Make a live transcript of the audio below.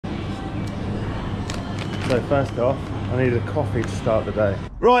So first off, I need a coffee to start the day.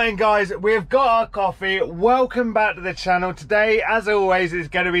 Right, and guys, we've got our coffee. Welcome back to the channel. Today, as always, is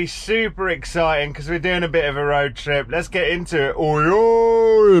going to be super exciting because we're doing a bit of a road trip. Let's get into it.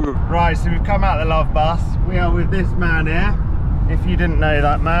 Right, so we've come out the Love Bus. We are with this man here. If you didn't know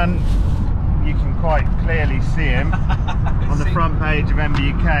that man, you can quite clearly see him on the front page of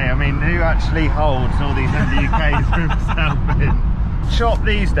MBUK. I mean, who actually holds all these MBUKs for himself in? Shop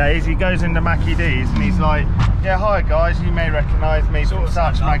these days, he goes into Mackie D's and he's like, yeah, hi guys, you may recognise me from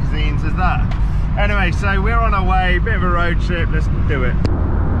such magazines as that. Anyway, so we're on our way, bit of a road trip, let's do it.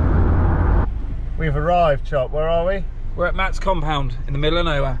 We've arrived, Chop, where are we? We're at Matt's compound in the middle of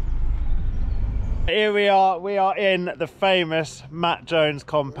nowhere. Here we are in the famous Matt Jones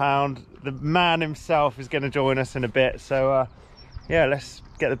compound. The man himself is going to join us in a bit, so yeah, let's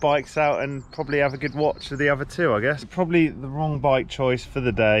get the bikes out and probably have a good watch of the other two, I guess. Probably the wrong bike choice for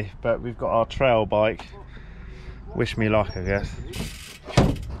the day, but we've got our trail bike. Wish me luck, I guess.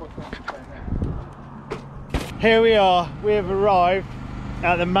 Here we are, we have arrived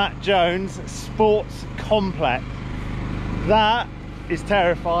at the Matt Jones Sports Complex. That is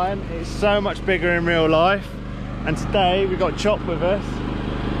terrifying. It's so much bigger in real life, and today we've got Chop with us,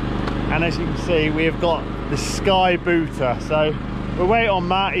 and as you can see we have got the Sky Booter. So we'll wait on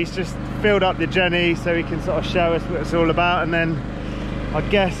Matt, he's just filled up the Jenny so he can sort of show us what it's all about, and then I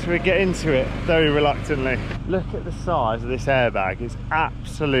guess we'll get into it very reluctantly. Look at the size of this airbag, it's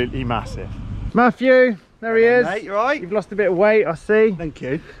absolutely massive. Matthew, there he is. Mate, you right? You've lost a bit of weight, I see. Thank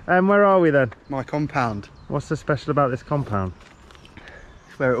you. Where are we then? My compound. What's so special about this compound?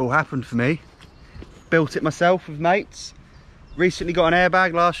 It's where it all happened for me. Built it myself with mates. Recently got an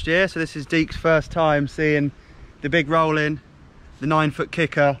airbag last year, so this is Deke's first time seeing the big roll-in, the 9-foot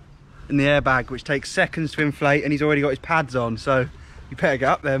kicker and the airbag, which takes seconds to inflate, and he's already got his pads on, so you better get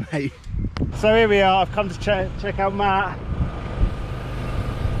up there, mate. So here we are, I've come to check out Matt.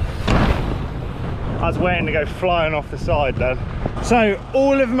 I was waiting to go flying off the side then. So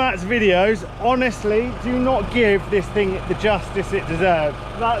all of Matt's videos, honestly, do not give this thing the justice it deserves.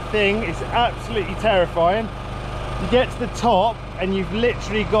 That thing is absolutely terrifying. You get to the top and you've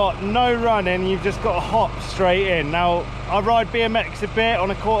literally got no running, you've just got to hop straight in. Now, I ride BMX a bit on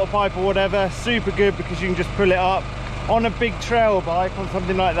a quarter pipe or whatever, super good because you can just pull it up. On a big trail bike, on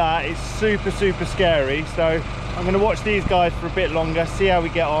something like that, it's super, super scary. So I'm going to watch these guys for a bit longer, see how we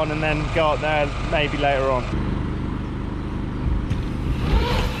get on, and then go up there maybe later on.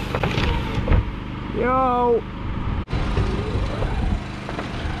 Yo!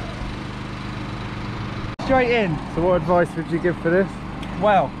 Straight in. So what advice would you give for this?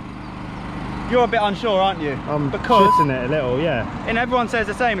 Well, you're a bit unsure, aren't you? I'm because shitting it a little, yeah. And everyone says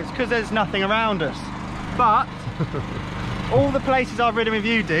the same, it's because there's nothing around us. But all the places I've ridden with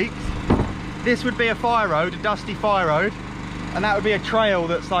you, Deeks, this would be a fire road, a dusty fire road, and that would be a trail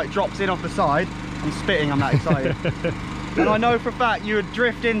that's like drops in off the side. I'm spitting, I'm that excited. And I know for a fact you would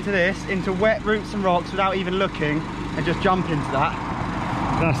drift into this, into wet roots and rocks without even looking, and just jump into that.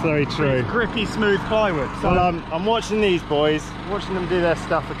 That's very true. Grippy, smooth plywood. So well, I'm watching these boys, watching them do their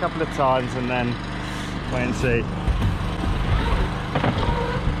stuff a couple of times, and then wait and see.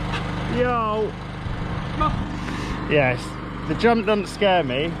 Yo! Yes, the jump doesn't scare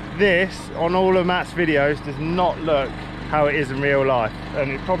me. This, on all of Matt's videos, does not look how it is in real life,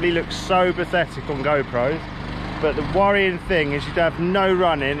 and it probably looks so pathetic on GoPros. But the worrying thing is you'd have no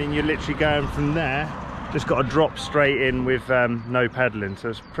running, and you're literally going from there. Just got to drop straight in with no pedaling, so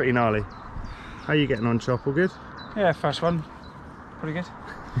it's pretty gnarly. How are you getting on, Chop? All good? Yeah, first one. Pretty good.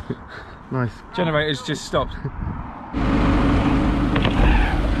 Nice. Generator's just stopped.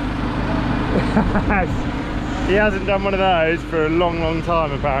 He hasn't done one of those for a long, long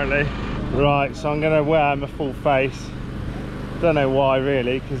time, apparently. Right, so I'm going to wear my full face. Don't know why,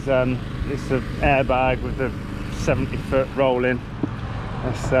 really, because it's an airbag with a 70-foot roll-in.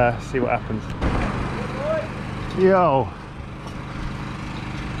 Let's see what happens. Yo!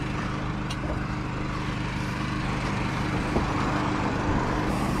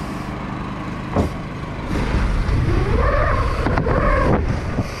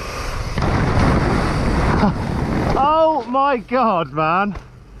 Oh my god, man!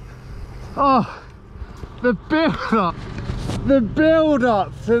 Oh, the build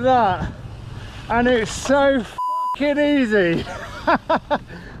up to that, and it's so fucking easy.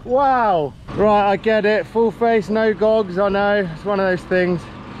 Wow. Right, I get it. Full face, no gogs, I know. It's one of those things.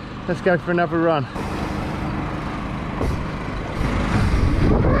 Let's go for another run.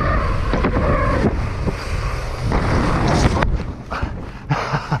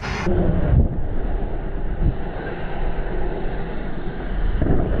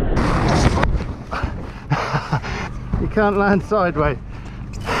 can't land sideways.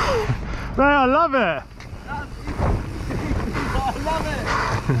 Mate, I love it. I love it.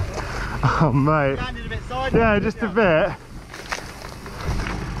 Oh mate. Landed a bit sideways. Yeah, just a bit.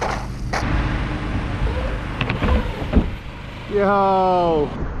 Yo.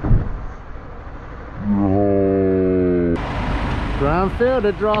 Ground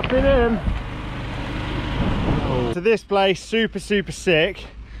fielder dropping in. So this place, super sick.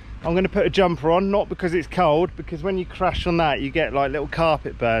 I'm going to put a jumper on, not because it's cold, because when you crash on that you get like little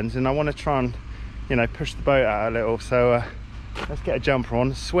carpet burns, and I want to try and, you know, push the boat out a little. So let's get a jumper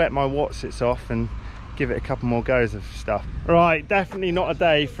on, sweat my watsits off and give it a couple more goes of stuff. Right, definitely not a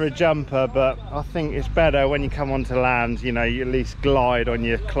day for a jumper, but I think it's better when you come onto land, you know, you at least glide on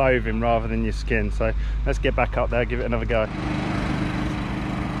your clothing rather than your skin. So let's get back up there, give it another go.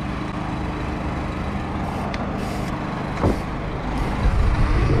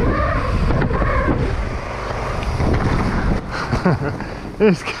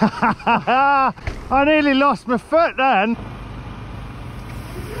 I nearly lost my foot then.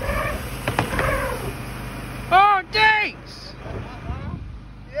 Oh, thanks!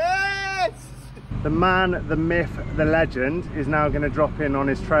 Yes! The man, the myth, the legend is now going to drop in on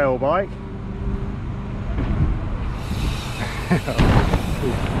his trail bike.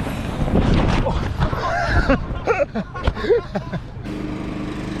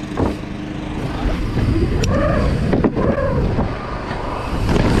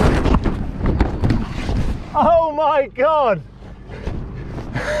 Oh my god!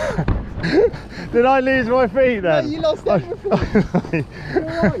 Did I lose my feet then? No, you lost everything.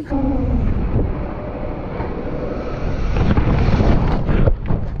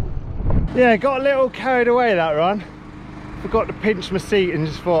 Yeah, got a little carried away that run. Forgot to pinch my seat and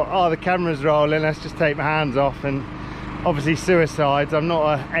just thought, oh, the camera's rolling, let's just take my hands off. And obviously suicides, I'm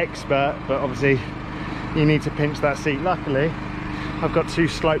not an expert, but obviously you need to pinch that seat. Luckily I've got two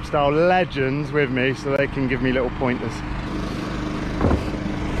slopestyle legends with me, so they can give me little pointers.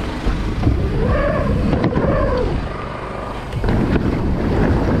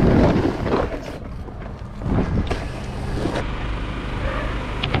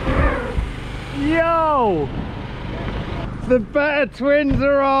 Yo! The better twins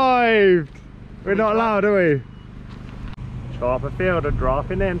arrived! We're not allowed, are we? Chopper fielder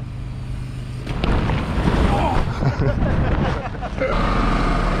dropping in.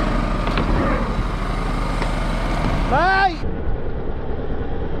 Mate!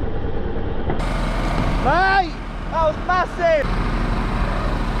 Mate! That was massive!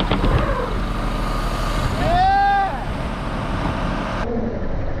 Yeah!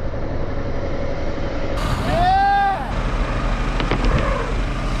 Yeah!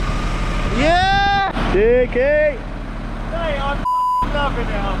 Yeah! Deakin! Mate, I'm loving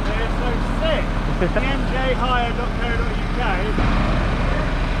it up here, it's so sick! mjhire.co.uk.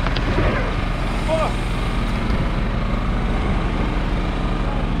 Oh.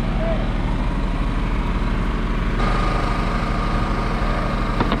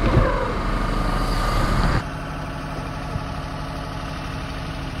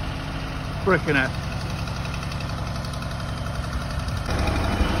 Bricking it.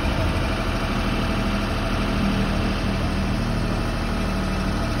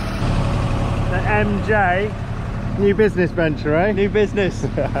 The MJ, new business venture, eh? New business.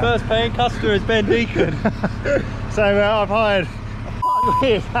 First paying customer has been Deakin. So I've hired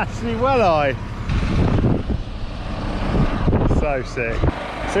with Ashley Welleye. So sick.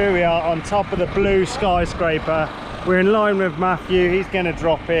 So here we are on top of the blue skyscraper. We're in line with Matthew. He's going to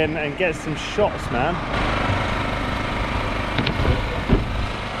drop in and get some shots, man.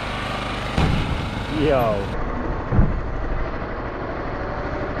 Yo.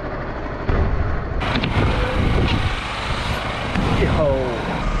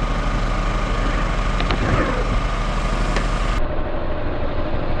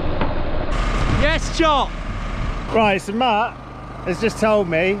 Yes, Chop! Right, so Matt has just told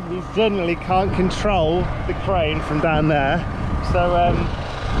me he generally can't control the crane from down there. So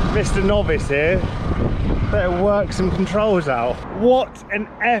Mr. Novice here better work some controls out. What an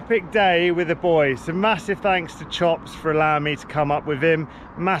epic day with the boys. So massive thanks to Chops for allowing me to come up with him.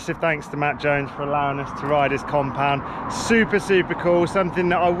 Massive thanks to Matt Jones for allowing us to ride his compound. Super cool, something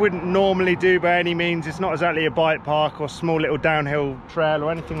that I wouldn't normally do by any means. It's not exactly a bike park or small little downhill trail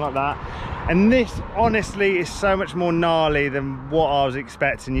or anything like that. And this honestly is so much more gnarly than what I was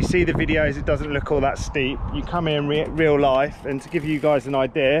expecting. You see the videos, it doesn't look all that steep. You come here in real life, and to give you guys an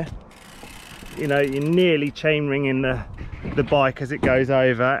idea, you know, you're nearly chain ringing the bike as it goes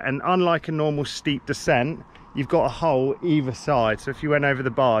over, and unlike a normal steep descent, you've got a hole either side, so if you went over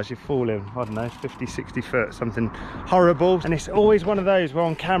the bars you're falling, I don't know, 50-60 foot, something horrible. And it's always one of those where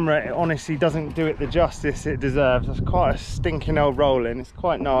on camera it honestly doesn't do it the justice it deserves. It's quite a stinking old rolling, it's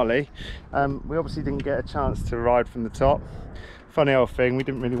quite gnarly. We obviously didn't get a chance to ride from the top. Funny old thing, we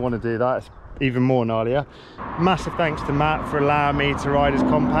didn't really want to do that. It's even more gnarlier. Massive thanks to Matt for allowing me to ride his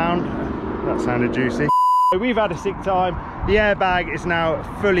compound. That sounded juicy. We've had a sick time. The airbag is now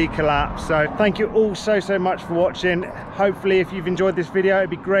fully collapsed, so thank you all so much for watching. Hopefully if you've enjoyed this video, it'd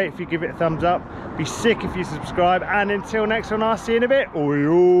be great if you give it a thumbs up. Be sick if you subscribe, and until next one, I'll see you in a bit. Oi,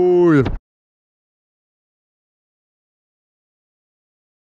 oi.